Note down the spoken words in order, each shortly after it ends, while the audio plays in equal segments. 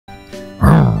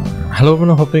Hello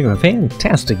everyone, hoping a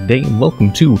fantastic day and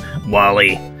welcome to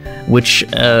Wally, which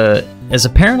is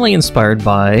apparently inspired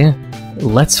by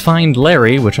Let's Find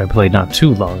Larry, which I played not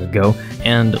too long ago,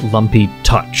 and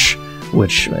LumpyTouch,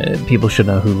 which people should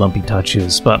know who LumpyTouch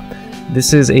is, but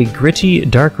this is a gritty,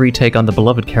 dark retake on the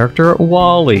beloved character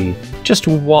Wally. Just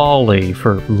Wally,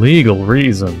 for legal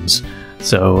reasons.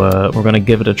 So we're gonna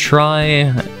give it a try.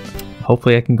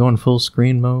 Hopefully I can go in full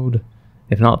screen mode.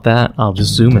 If not that, I'll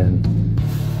just zoom in.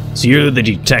 So you're the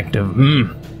detective,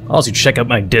 Also check out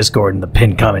my Discord in the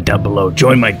pinned comment down below.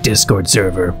 Join my Discord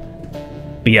server.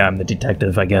 But yeah, I'm the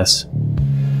detective, I guess.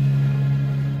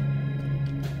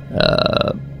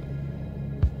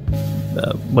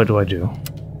 What do I do?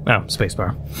 Oh,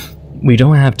 spacebar. We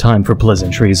don't have time for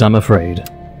pleasantries, I'm afraid.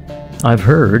 I've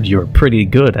heard you're pretty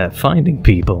good at finding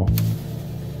people.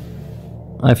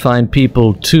 I find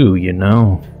people too, you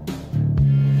know.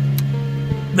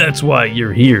 That's why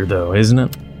you're here, though, isn't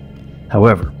it?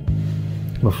 However,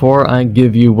 before I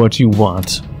give you what you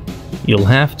want, you'll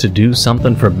have to do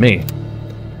something for me.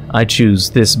 I choose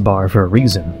this bar for a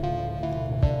reason.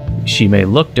 She may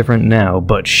look different now,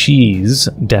 but she's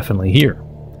definitely here.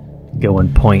 Go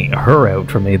and point her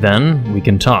out for me then, we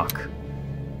can talk.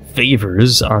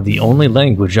 Favors are the only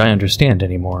language I understand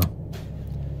anymore.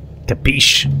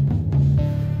 Capiche?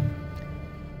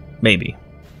 Maybe.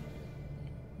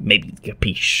 Maybe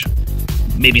capiche.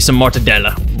 Maybe some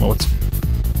mortadella. Oh, it's...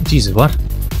 Jesus, what?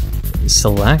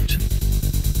 Select.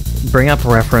 Bring up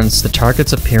reference. The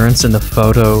target's appearance in the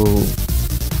photo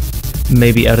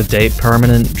may be out of date.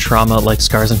 Permanent trauma like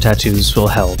scars and tattoos will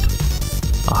help.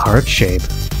 A heart shape.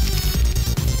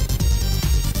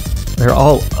 They're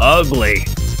all ugly.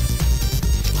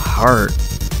 Heart.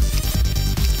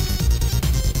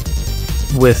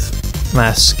 With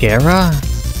mascara?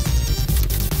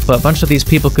 But a bunch of these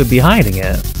people could be hiding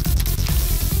it.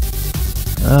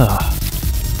 Ugh.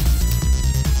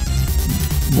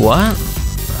 What?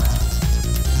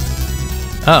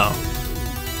 Oh.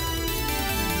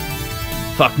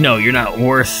 Fuck no, you're not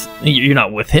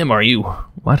with him, are you?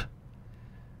 What? I was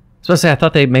supposed to say, I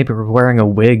thought they maybe were wearing a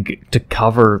wig to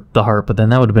cover the heart, but then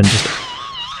that would have been just...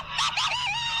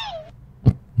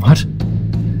 What?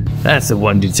 That's the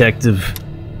one, detective.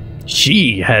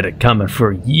 She had it coming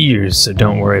for years, so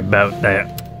don't worry about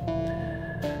that.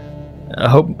 I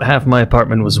hope half my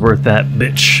apartment was worth that,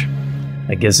 bitch.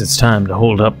 I guess it's time to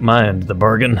hold up my end of the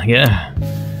bargain, yeah.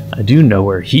 I do know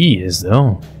where he is,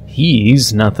 though.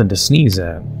 He's nothing to sneeze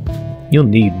at. You'll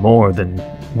need more than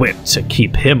wit to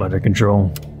keep him under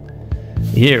control.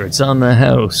 Here, it's on the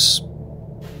house.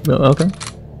 Oh, okay.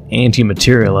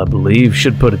 Anti-material, I believe,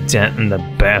 should put a dent in the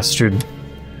bastard.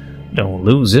 Don't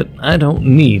lose it. I don't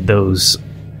need those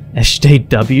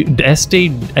SJW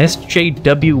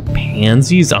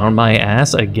pansies on my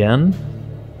ass again.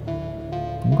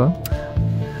 Okay.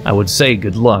 I would say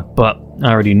good luck, but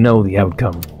I already know the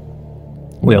outcome.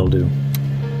 We all do.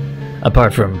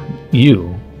 Apart from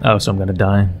you. Oh, so I'm gonna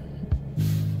die.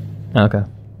 Okay.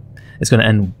 It's gonna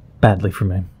end badly for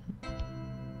me.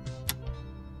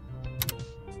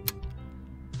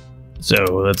 So,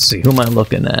 let's see, who am I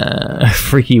looking at?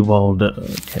 Freaky Waldo.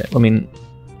 Okay, I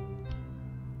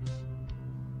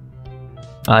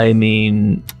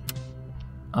mean,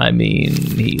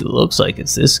 he looks like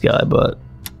it's this guy, but...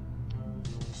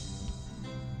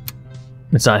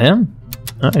 It's not him?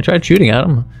 I tried shooting at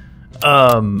him.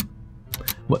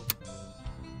 What?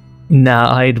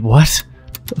 Nah, what?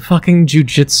 Fucking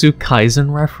Jujutsu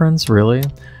Kaisen reference? Really?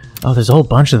 Oh, there's a whole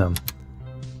bunch of them.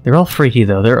 They're all freaky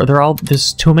though. They're all,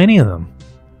 there's too many of them.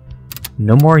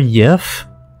 No more Yif?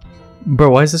 Bro,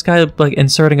 why is this guy like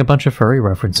inserting a bunch of furry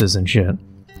references and shit?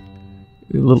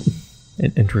 A little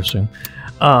interesting.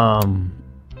 I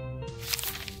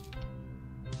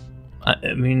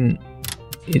mean,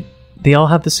 they all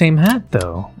have the same hat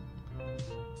though.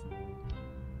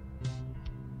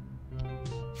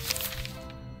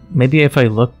 Maybe if I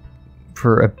look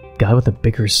for a guy with a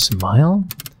bigger smile?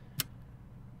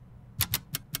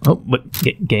 Oh, what?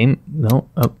 Game? No.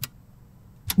 Oh.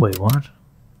 Wait, what?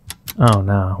 Oh,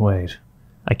 no, wait.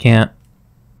 I can't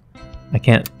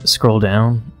scroll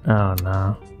down? Oh,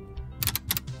 no.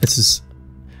 This is...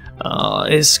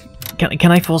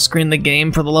 Can I full screen the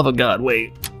game for the love of God?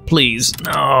 Wait, please.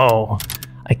 No.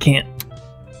 I can't...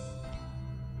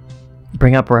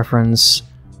 Bring up reference.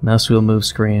 Mouse wheel move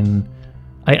screen.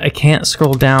 I can't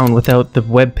scroll down without the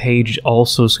web page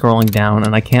also scrolling down,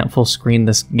 and I can't full screen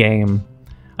this game.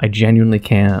 I genuinely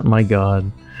can't. My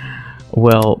god.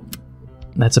 Well,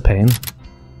 that's a pain.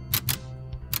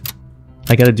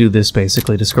 I gotta do this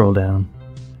basically to scroll down.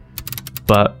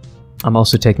 But I'm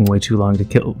also taking way too long to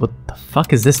kill. What the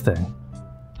fuck is this thing?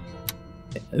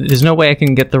 there's no way I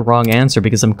can get the wrong answer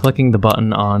because I'm clicking the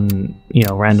button on, you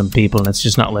know, random people and it's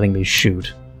just not letting me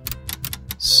shoot.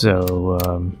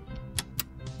 So,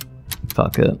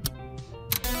 fuck it.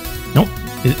 Nope.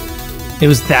 It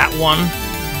was that one.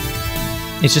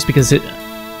 It's just because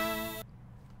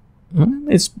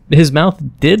his mouth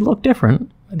did look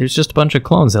different. There's just a bunch of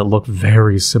clones that look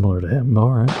very similar to him.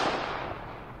 Alright.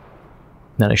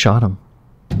 Then I shot him.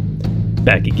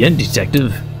 Back again,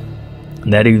 detective.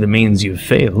 That either means you've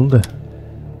failed,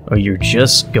 or you're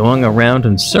just going around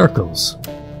in circles.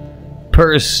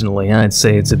 Personally, I'd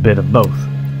say it's a bit of both.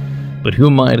 But who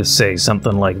am I to say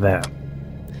something like that?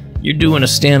 You're doing a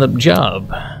stand-up job.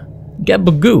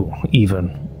 Gabagoo,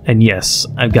 even. And yes,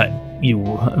 I've got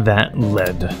you that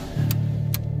lead.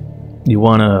 You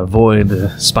want to avoid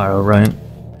the spiral, right?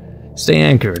 Stay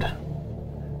anchored.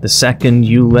 The second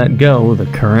you let go, the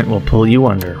current will pull you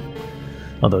under.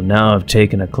 Although now I've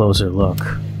taken a closer look,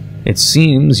 it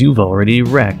seems you've already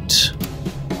wrecked.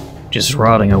 Just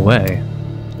rotting away.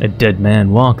 A dead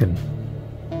man walking.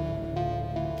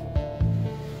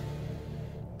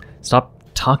 Stop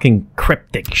talking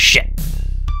cryptic shit.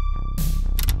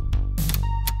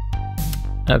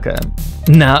 Okay.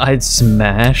 Now I'd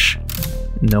smash.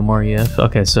 No more if.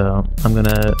 Okay, so I'm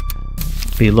gonna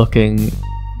be looking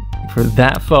for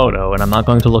that photo, and I'm not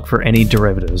going to look for any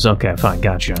derivatives. Okay, fine,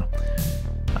 gotcha.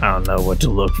 I don't know what to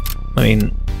look for. I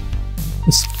mean,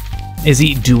 is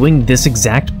he doing this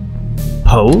exact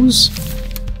pose?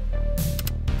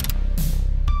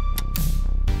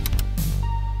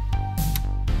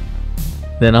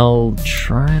 Then I'll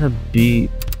try to be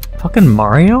fucking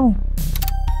Mario?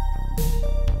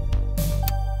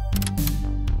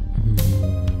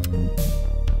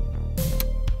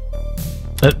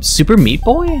 Super Meat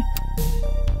Boy?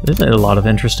 There's a lot of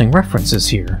interesting references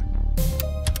here.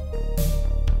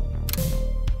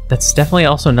 That's definitely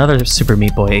also another Super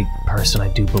Meat Boy person, I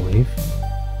do believe.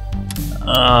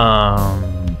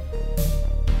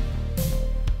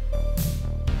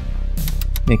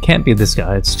 It can't be this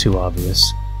guy, it's too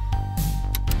obvious.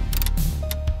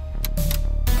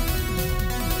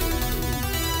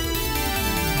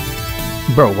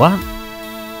 Bro, what?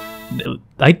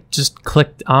 I just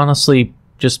clicked, honestly,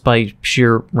 just by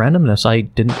sheer randomness. I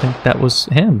didn't think that was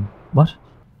him. What?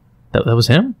 That was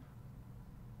him?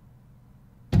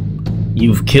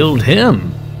 You've killed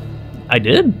him. I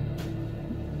did?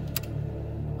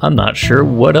 I'm not sure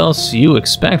what else you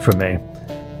expect from me.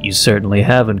 You certainly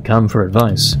haven't come for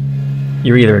advice.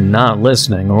 You're either not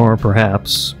listening, or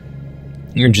perhaps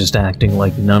you're just acting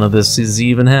like none of this is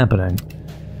even happening.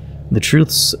 The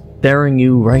truth's staring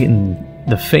you right in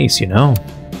the face, you know?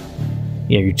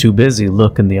 Yeah, you're too busy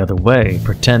looking the other way,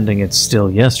 pretending it's still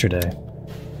yesterday.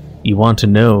 You want to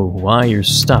know why you're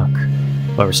stuck.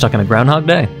 Why we're stuck in a Groundhog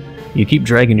Day? You keep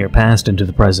dragging your past into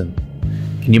the present.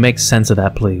 Can you make sense of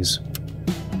that, please?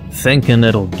 Thinking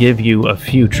it'll give you a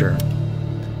future.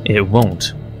 It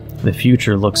won't. The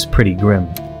future looks pretty grim.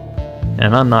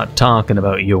 And I'm not talking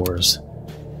about yours.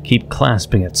 Keep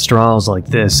clasping at straws like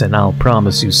this and I'll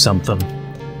promise you something.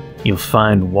 You'll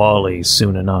find Wally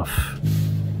soon enough.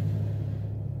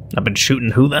 I've been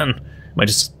shooting who then? Am I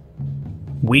just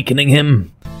weakening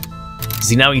him?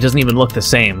 See, now he doesn't even look the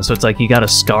same, so it's like he got a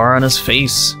scar on his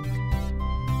face.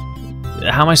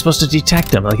 How am I supposed to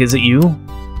detect him? Like, is it you?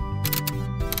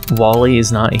 Wally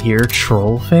is not here,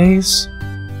 troll face?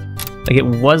 Like, it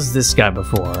was this guy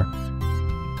before.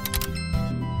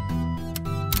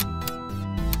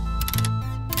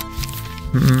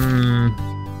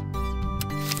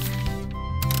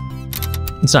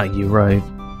 It's not you, right?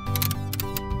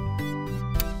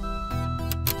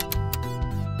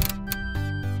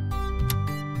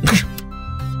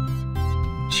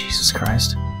 Jesus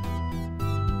Christ.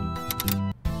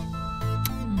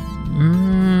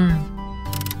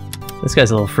 This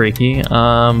guy's a little freaky,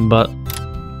 but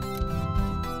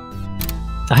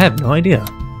I have no idea.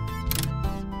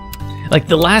 Like,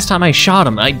 the last time I shot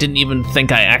him, I didn't even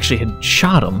think I actually had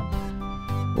shot him.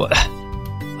 What?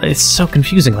 It's so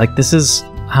confusing. Like, this is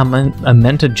how I'm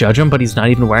meant to judge him, but he's not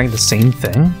even wearing the same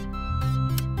thing?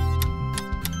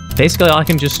 Basically, all I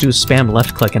can just do is spam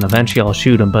left click and eventually I'll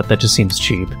shoot him, but that just seems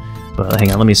cheap. But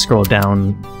hang on, let me scroll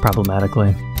down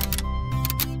problematically.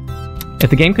 If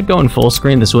the game could go in full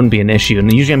screen, this wouldn't be an issue,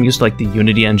 and usually I'm used to like the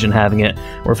Unity engine having it,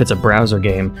 or if it's a browser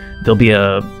game, there'll be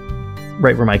a...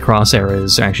 right where my crosshair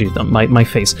is, actually, my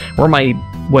face, where my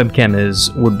webcam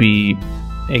is, would be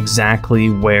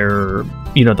exactly where,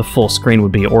 you know, the full screen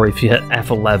would be, or if you hit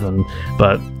F11,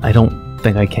 but I don't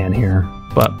think I can here,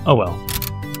 but oh well.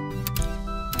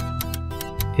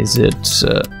 Is it,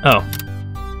 oh.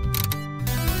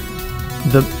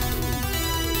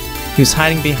 He was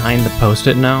hiding behind the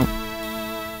post-it note.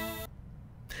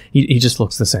 He just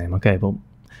looks the same. Okay, well...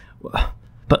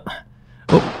 But...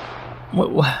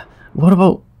 What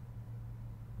about...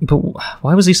 But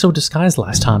why was he so disguised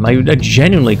last time? I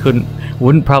genuinely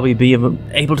wouldn't probably be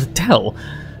able to tell.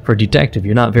 For a detective,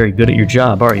 you're not very good at your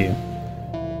job, are you?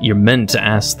 You're meant to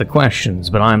ask the questions,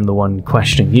 but I'm the one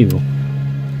questioning you.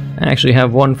 I actually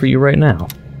have one for you right now.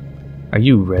 Are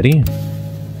you ready?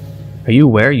 Are you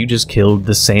aware you just killed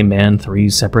the same man 3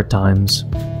 separate times?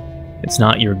 It's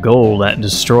not your goal that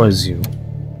destroys you.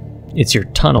 It's your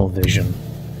tunnel vision.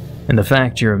 And the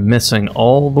fact you're missing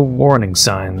all the warning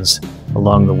signs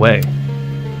along the way.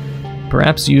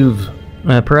 Perhaps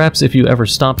if you ever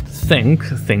stopped to think,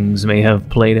 things may have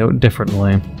played out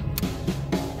differently.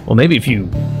 Well, maybe if you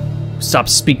stopped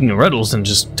speaking in riddles and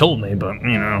just told me, but,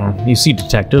 you know, you see,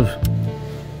 Detective,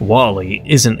 Wally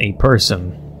isn't a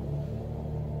person.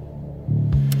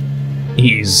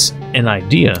 He's an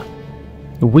idea.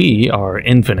 We are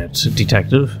infinite,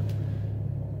 Detective.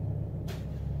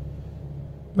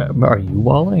 Are you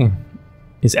Wally?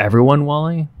 Is everyone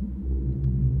Wally?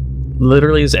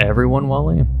 Literally, is everyone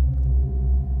Wally?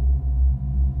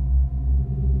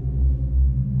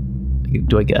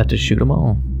 Do I get to shoot them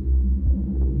all?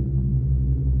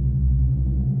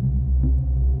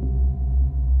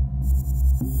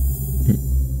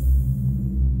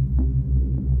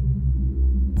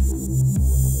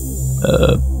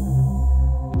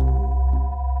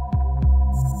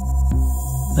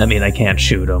 I mean, I can't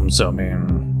shoot them, so I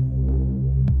mean...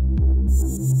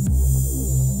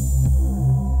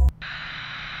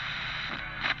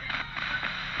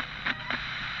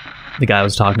 The guy I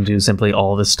was talking to simply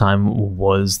all this time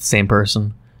was the same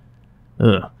person.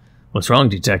 Ugh. What's wrong,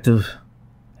 Detective?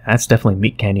 That's definitely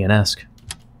Meat Canyon-esque.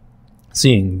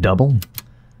 Seeing double?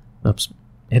 Oops.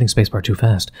 Hitting spacebar too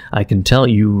fast. I can tell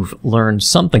you've learned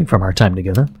something from our time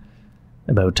together.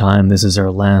 About time this is our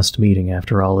last meeting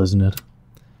after all, isn't it?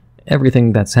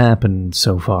 Everything that's happened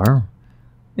so far,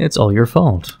 it's all your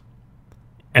fault.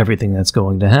 Everything that's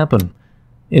going to happen,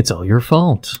 it's all your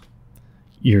fault.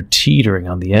 You're teetering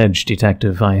on the edge,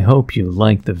 Detective. I hope you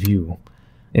like the view.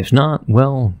 If not,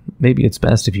 well, maybe it's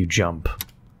best if you jump.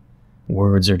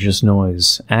 Words are just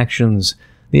noise. Actions,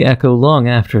 they echo long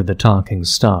after the talking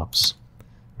stops.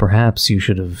 Perhaps you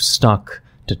should have stuck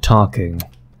to talking.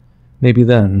 Maybe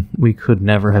then we could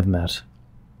never have met.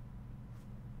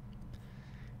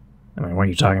 I mean, what are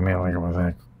you talking about like with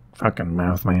that fucking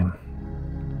mouth, man?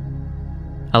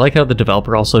 I like how the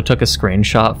developer also took a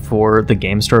screenshot for the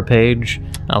game store page.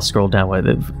 I'll scroll down with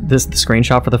it. The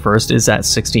screenshot for the first is at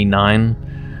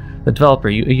 69. The developer,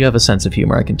 you have a sense of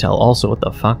humor, I can tell. Also, what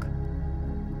the fuck?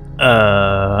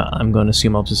 I'm going to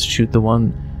assume I'll just shoot the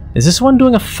one. Is this one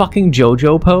doing a fucking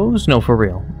JoJo pose? No, for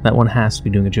real. That one has to be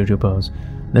doing a JoJo pose.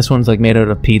 This one's like made out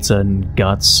of pizza and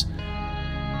guts.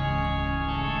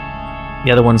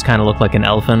 The other ones kind of look like an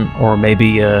elephant, or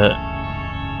maybe a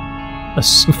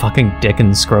fucking dick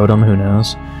and scrotum, who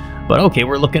knows. But okay,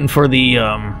 we're looking for the,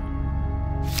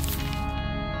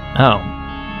 Oh.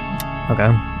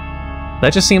 Okay.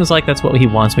 That just seems like that's what he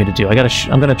wants me to do.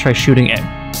 I'm gonna try shooting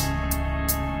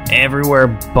everywhere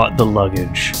but the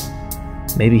luggage.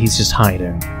 Maybe he's just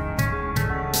hiding.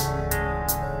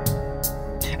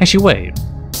 Actually, wait.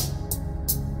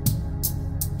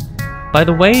 By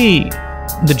the way,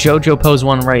 the JoJo pose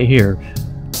one right here,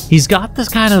 he's got this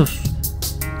kind of...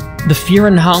 The Fear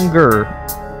and Hunger,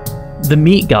 the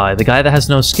meat guy, the guy that has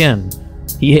no skin.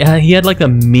 He had like a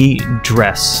meat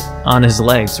dress on his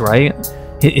legs, right?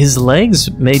 His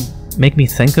legs make me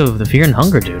think of the Fear and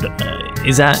Hunger dude.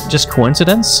 Is that just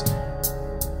coincidence?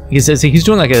 He's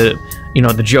doing like a, you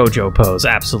know, the JoJo pose,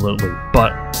 absolutely.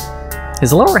 But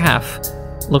his lower half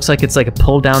looks like it's like a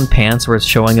pull-down pants where it's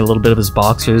showing a little bit of his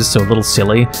boxers, so a little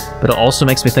silly. But it also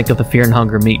makes me think of the Fear and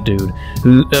Hunger meat dude,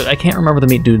 who I can't remember the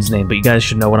meat dude's name, but you guys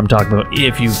should know what I'm talking about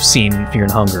if you've seen Fear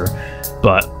and Hunger.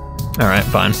 But all right,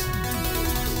 fine.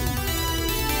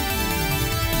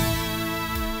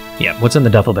 Yeah, what's in the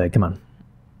duffel bag? Come on.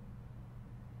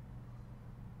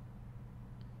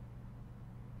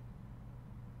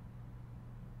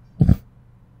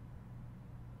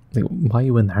 Why are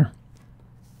you in there?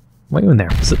 Why are you in there?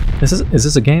 Is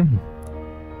this a game?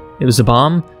 It was a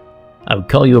bomb? I would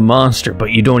call you a monster,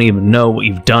 but you don't even know what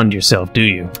you've done to yourself, do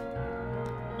you?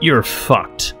 You're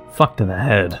fucked. Fucked in the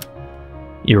head.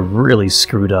 You're really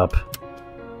screwed up.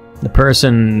 The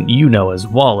person you know as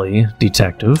Wally,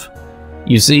 Detective.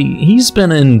 You see, he's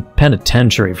been in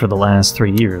penitentiary for the last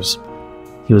 3 years.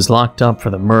 He was locked up for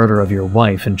the murder of your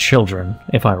wife and children,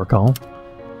 if I recall.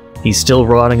 He's still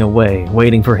rotting away,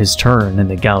 waiting for his turn in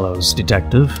the gallows,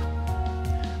 Detective.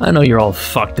 I know you're all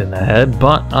fucked in the head,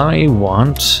 but I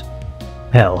want...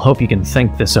 Hell, hope you can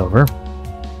think this over.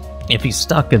 If he's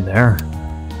stuck in there,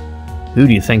 who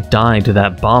do you think died to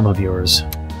that bomb of yours?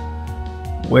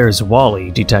 Where's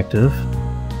Wally, detective?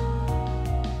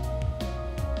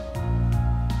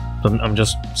 I'm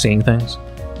just seeing things.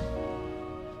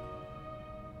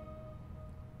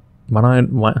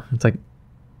 It's like,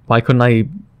 why couldn't I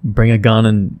bring a gun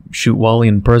and shoot Wally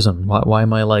in prison? Why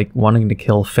am I, like, wanting to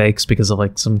kill fakes because of,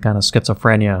 like, some kind of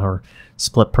schizophrenia or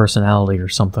split personality or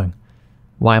something?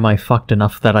 Why am I fucked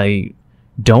enough that I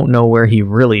don't know where he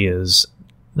really is?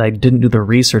 That I didn't do the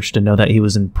research to know that he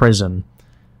was in prison?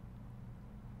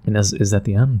 And is that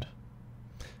the end?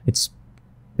 It's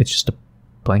just a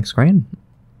blank screen.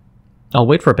 I'll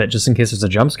wait for a bit just in case there's a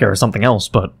jump scare or something else,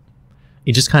 but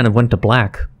it just kind of went to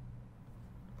black.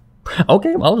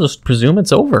 Okay, I'll just presume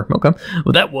it's over. Okay.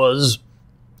 Well, that was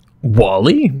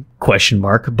Wally, ?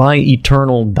 By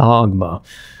Eternal Dogma.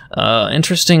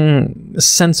 Interesting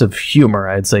sense of humor,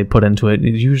 I'd say, put into it.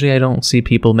 Usually I don't see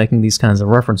people making these kinds of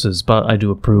references, but I do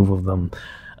approve of them.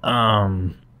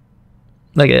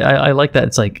 Like, I like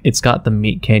that it's got the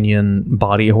Meat Canyon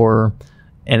body horror,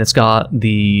 and it's got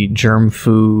the germ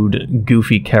food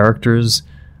goofy characters,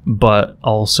 but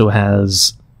also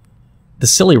has the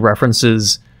silly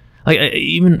references.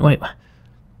 Like,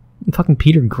 fucking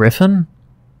Peter Griffin?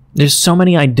 There's so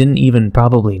many I didn't even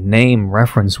probably name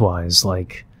reference-wise.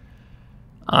 Like,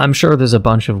 I'm sure there's a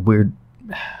bunch of weird...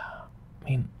 I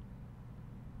mean...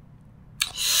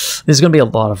 There's gonna be a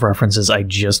lot of references I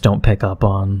just don't pick up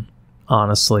on,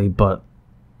 honestly, but...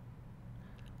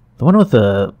 The one with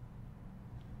the...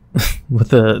 with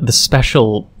the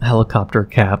special helicopter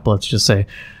cap, let's just say...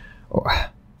 Or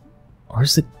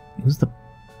is it... Who's the...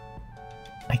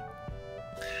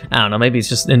 I don't know, maybe it's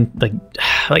just in, like,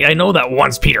 I know that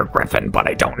one's Peter Griffin, but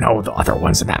I don't know the other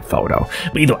ones in that photo.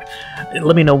 But either way,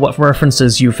 let me know what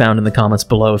references you found in the comments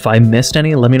below. If I missed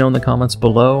any, let me know in the comments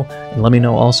below. And let me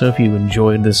know also if you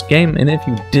enjoyed this game. And if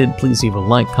you did, please leave a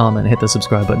like, comment, hit the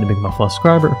subscribe button to become a full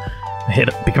subscriber.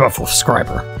 Become a full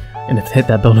subscriber. And hit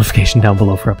that bell notification down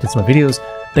below for updates on my videos.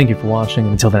 Thank you for watching,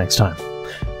 and until the next time.